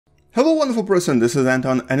Hello wonderful person, this is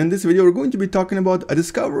Anton, and in this video we're going to be talking about a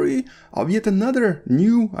discovery of yet another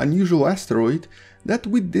new unusual asteroid that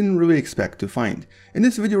we didn't really expect to find. In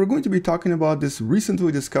this video we're going to be talking about this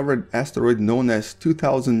recently discovered asteroid known as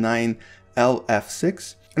 2009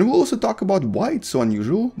 LF6, and we'll also talk about why it's so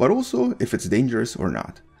unusual, but also if it's dangerous or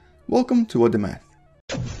not. Welcome to What the Math.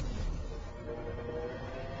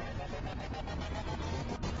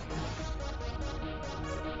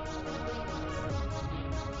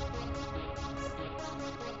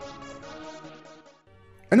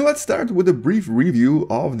 And let's start with a brief review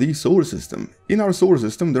of the solar system. In our solar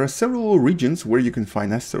system there are several regions where you can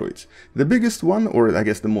find asteroids. The biggest one, or I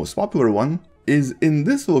guess the most popular one, is in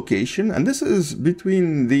this location, and this is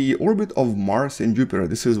between the orbit of Mars and Jupiter.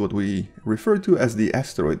 This is what we refer to as the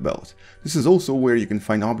Asteroid Belt. This is also where you can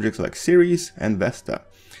find objects like Ceres and Vesta.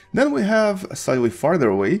 Then we have, slightly farther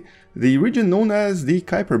away, the region known as the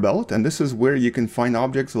Kuiper Belt, and this is where you can find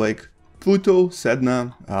objects like Pluto,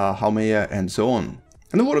 Sedna, Haumea, and so on.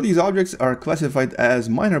 And a lot of these objects are classified as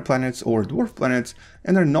minor planets or dwarf planets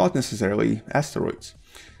and are not necessarily asteroids.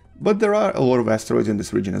 But there are a lot of asteroids in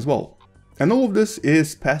this region as well. And all of this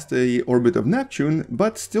is past the orbit of Neptune,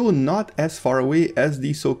 but still not as far away as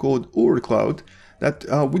the so-called Oort cloud that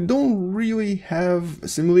we don't really have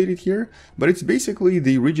simulated here, but it's basically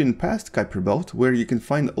the region past Kuiper Belt where you can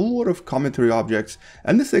find a lot of cometary objects,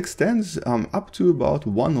 and this extends up to about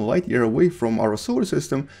 1 light year away from our solar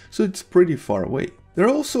system, so it's pretty far away. There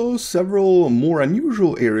are also several more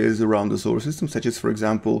unusual areas around the solar system, such as, for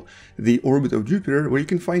example, the orbit of Jupiter, where you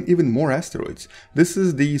can find even more asteroids. This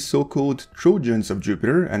is the so-called Trojans of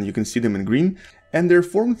Jupiter, and you can see them in green, and they're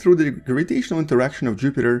formed through the gravitational interaction of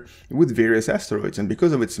Jupiter with various asteroids, and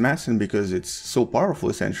because of its mass and because it's so powerful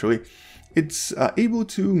essentially, it's able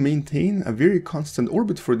to maintain a very constant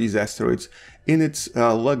orbit for these asteroids in its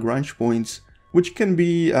Lagrange points, which can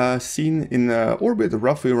be seen in orbit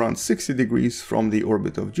roughly around 60 degrees from the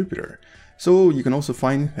orbit of Jupiter. So you can also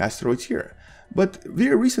find asteroids here. But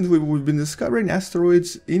very recently we've been discovering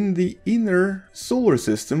asteroids in the inner solar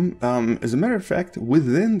system, as a matter of fact,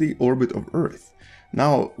 within the orbit of Earth.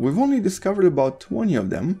 Now, we've only discovered about 20 of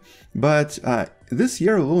them, but this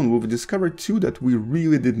year alone we've discovered 2 that we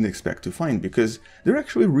really didn't expect to find because they're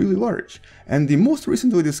actually really large. And the most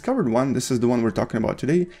recently discovered one, this is the one we're talking about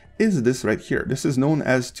today, is this right here. This is known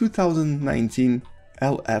as 2019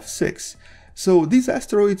 LF6. So these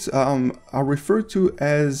asteroids are referred to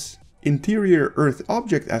as interior Earth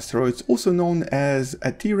object asteroids, also known as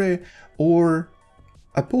Atira or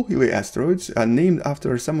Apophile asteroids, named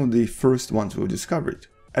after some of the first ones we discovered.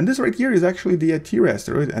 And this right here is actually the Atira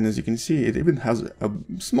asteroid, and as you can see it even has a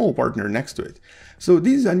small partner next to it. So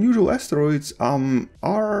these unusual asteroids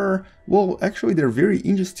are, well, actually they're very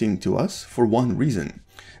interesting to us for one reason.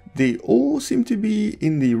 They all seem to be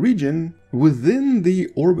in the region within the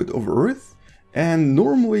orbit of Earth and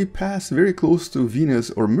normally pass very close to Venus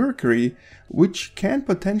or Mercury, which can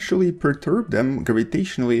potentially perturb them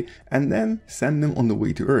gravitationally and then send them on the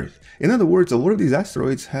way to Earth. In other words, a lot of these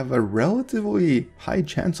asteroids have a relatively high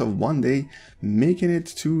chance of one day making it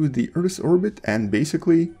to the Earth's orbit and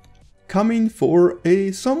basically coming for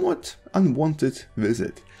a somewhat unwanted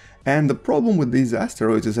visit. And the problem with these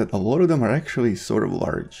asteroids is that a lot of them are actually sort of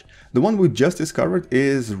large. The one we just discovered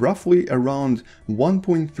is roughly around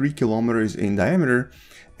 1.3 kilometers in diameter,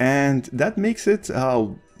 and that makes it,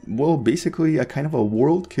 well, basically a kind of a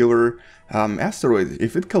world killer asteroid.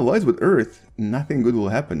 If it collides with Earth, nothing good will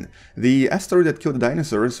happen. The asteroid that killed the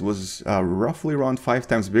dinosaurs was roughly around 5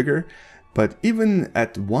 times bigger, but even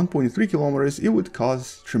at 1.3 kilometers, it would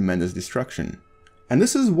cause tremendous destruction. And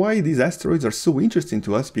this is why these asteroids are so interesting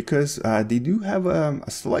to us, because they do have a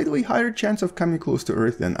slightly higher chance of coming close to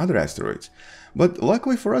Earth than other asteroids. But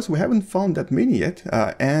luckily for us, we haven't found that many yet,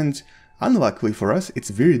 and unluckily for us, it's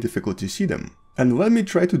very difficult to see them. And let me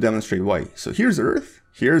try to demonstrate why. So here's Earth,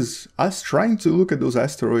 here's us trying to look at those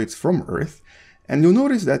asteroids from Earth, and you'll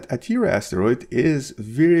notice that Atira asteroid is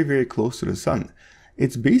very, very close to the Sun.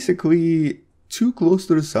 It's basically too close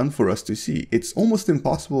to the Sun for us to see. It's almost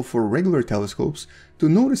impossible for regular telescopes to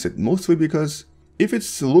notice it, mostly because if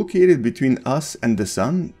it's located between us and the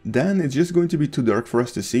Sun, then it's just going to be too dark for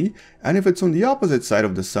us to see, and if it's on the opposite side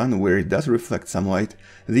of the Sun where it does reflect sunlight,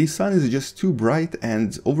 the Sun is just too bright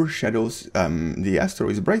and overshadows the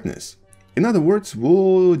asteroid's brightness. In other words,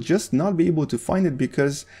 we'll just not be able to find it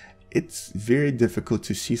because it's very difficult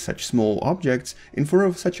to see such small objects in front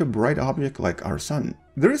of such a bright object like our Sun.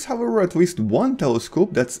 There is, however, at least one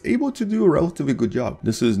telescope that's able to do a relatively good job.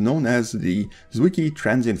 This is known as the Zwicky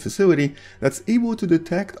Transient Facility, that's able to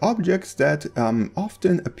detect objects that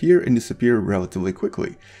often appear and disappear relatively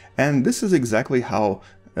quickly. And this is exactly how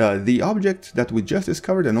The object that we just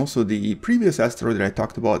discovered and also the previous asteroid that I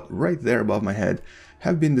talked about right there above my head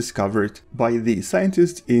have been discovered by the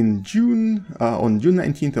scientists in on June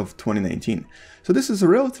 19th of 2019. So this is a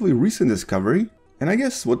relatively recent discovery, and I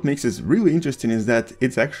guess what makes this really interesting is that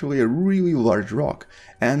it's actually a really large rock.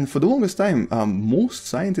 And for the longest time, most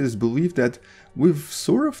scientists believe that we've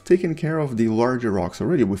sort of taken care of the larger rocks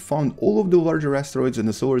already. We've found all of the larger asteroids in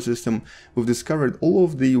the solar system, we've discovered all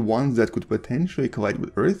of the ones that could potentially collide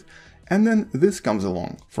with Earth, and then this comes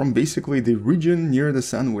along, from basically the region near the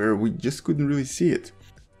Sun where we just couldn't really see it.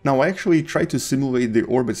 Now I actually tried to simulate the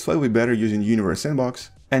orbit slightly better using Universe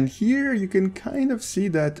Sandbox, and here you can kind of see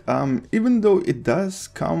that even though it does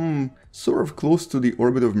come sort of close to the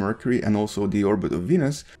orbit of Mercury and also the orbit of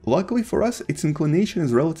Venus, luckily for us its inclination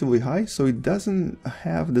is relatively high, so it doesn't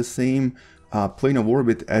have the same plane of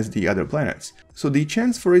orbit as the other planets. So the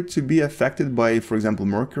chance for it to be affected by, for example,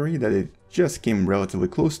 Mercury, that it just came relatively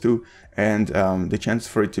close to, and the chance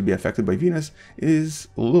for it to be affected by Venus is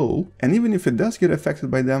low. And even if it does get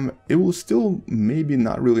affected by them, it will still maybe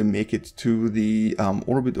not really make it to the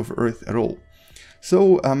orbit of Earth at all.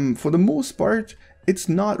 So for the most part, it's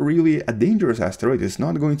not really a dangerous asteroid, it's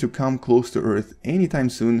not going to come close to Earth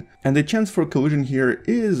anytime soon, and the chance for collision here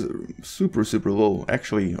is super low,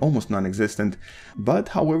 actually almost non-existent. But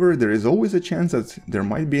however, there is always a chance that there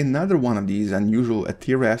might be another one of these unusual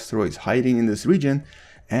Atira asteroids hiding in this region,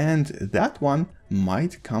 and that one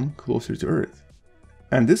might come closer to Earth.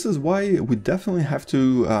 And this is why we definitely have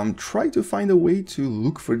to try to find a way to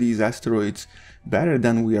look for these asteroids better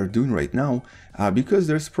than we are doing right now, because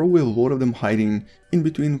there's probably a lot of them hiding in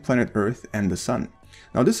between planet Earth and the Sun.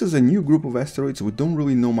 Now this is a new group of asteroids, we don't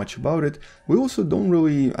really know much about it, we also don't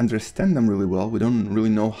really understand them really well, we don't really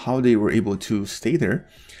know how they were able to stay there,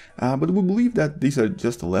 but we believe that these are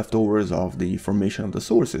just leftovers of the formation of the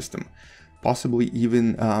solar system, possibly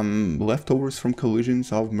even leftovers from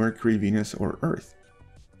collisions of Mercury, Venus or Earth.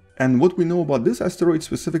 And what we know about this asteroid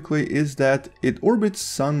specifically is that it orbits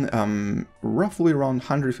Sun roughly around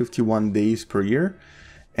 151 days per year,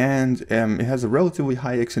 and it has a relatively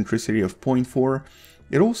high eccentricity of 0.4.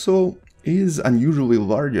 It also is unusually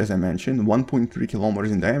large, as I mentioned, 1.3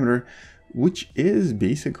 kilometers in diameter, which is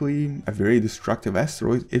basically a very destructive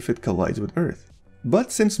asteroid if it collides with Earth.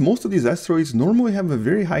 But since most of these asteroids normally have a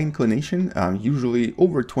very high inclination, usually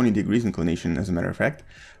over 20 degrees inclination as a matter of fact,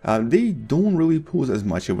 they don't really pose as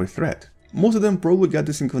much of a threat. Most of them probably got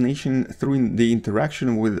this inclination through the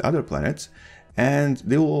interaction with other planets, and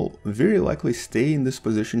they will very likely stay in this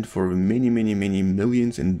position for many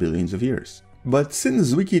millions and billions of years. But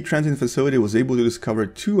since Zwicky Transit Facility was able to discover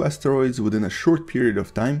 2 asteroids within a short period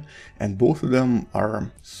of time, and both of them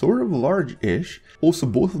are sort of large-ish, also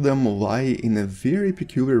both of them lie in a very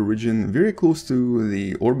peculiar region very close to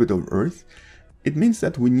the orbit of Earth, it means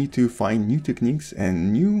that we need to find new techniques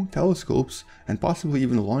and new telescopes and possibly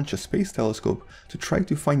even launch a space telescope to try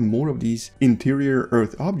to find more of these interior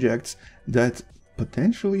Earth objects that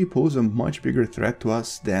potentially pose a much bigger threat to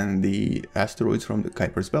us than the asteroids from the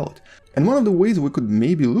Kuiper's Belt. And one of the ways we could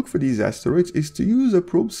maybe look for these asteroids is to use a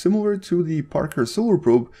probe similar to the Parker Solar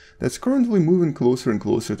Probe that's currently moving closer and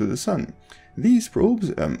closer to the Sun. These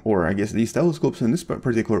probes, or I guess these telescopes in this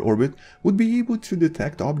particular orbit, would be able to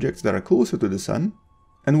detect objects that are closer to the Sun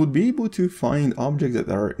and would be able to find objects that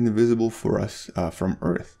are invisible for us from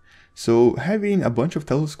Earth. So having a bunch of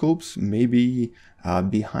telescopes maybe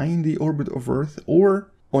behind the orbit of Earth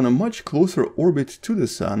or on a much closer orbit to the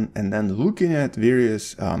Sun and then looking at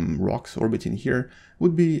various rocks orbiting here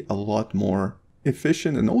would be a lot more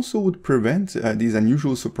efficient and also would prevent these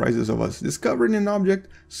unusual surprises of us discovering an object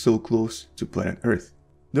so close to planet Earth.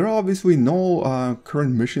 There are obviously no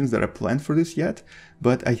current missions that are planned for this yet,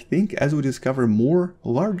 but I think as we discover more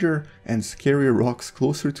larger and scarier rocks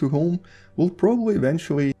closer to home, we'll probably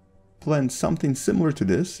eventually plan something similar to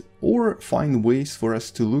this or find ways for us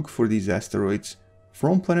to look for these asteroids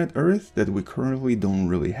from planet Earth that we currently don't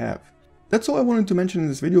really have. That's all I wanted to mention in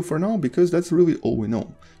this video for now, because that's really all we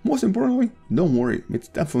know. Most importantly, don't worry, it's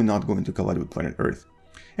definitely not going to collide with planet Earth.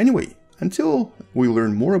 Anyway, until we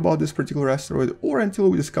learn more about this particular asteroid or until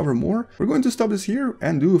we discover more, we're going to stop this here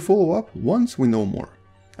and do a follow-up once we know more.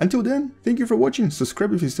 Until then, thank you for watching,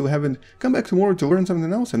 subscribe if you still haven't, come back tomorrow to learn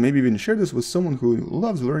something else and maybe even share this with someone who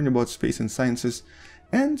loves learning about space and sciences,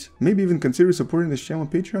 and maybe even consider supporting this channel on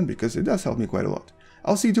Patreon because it does help me quite a lot.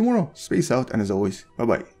 I'll see you tomorrow, space out, and as always, bye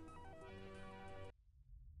bye.